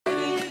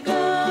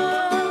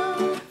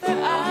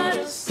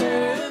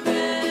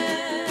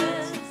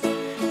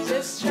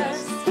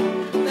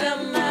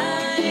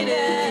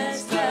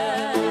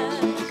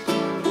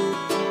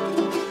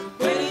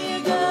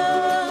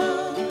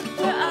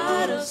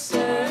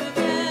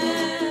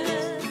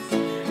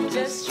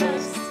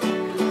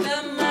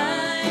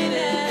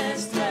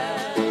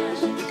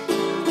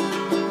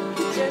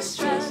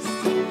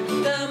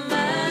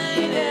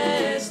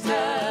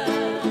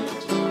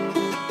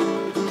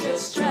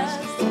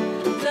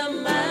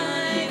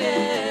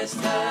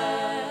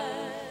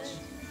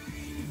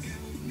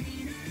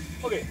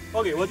Okay,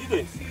 what are you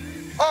doing?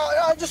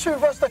 I just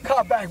reversed the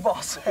car back,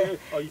 boss. Okay.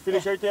 Oh, you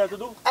finished everything you have to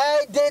do?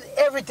 I did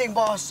everything,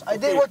 boss. I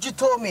did what you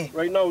told me.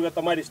 Right now we got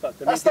the Mighty Touch.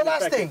 That's the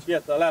last thing?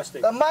 Yes, the last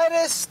thing. The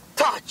Midas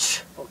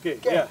touch. Okay,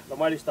 yeah, the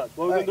Mighty Touch.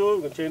 What we're going to do, we're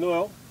going to change the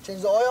oil.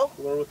 Change the oil.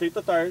 We're going to rotate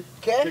the tires.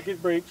 Okay. Check his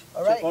brakes.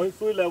 All right. Check all your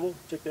fluid level.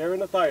 Check the air in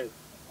the tires.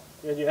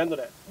 And you handle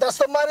that. That's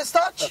the Midas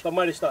touch? That's the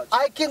Mighty Touch.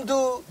 I can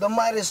do the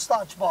Midas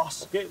touch,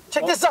 boss. Okay.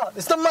 Check this out.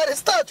 It's the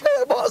Midas touch,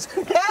 boss.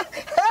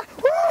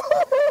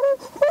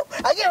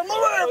 I get a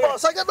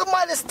boss. I got the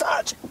Midas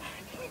touch.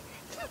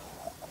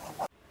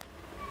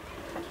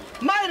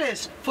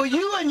 Midas, for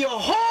you and your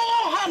whole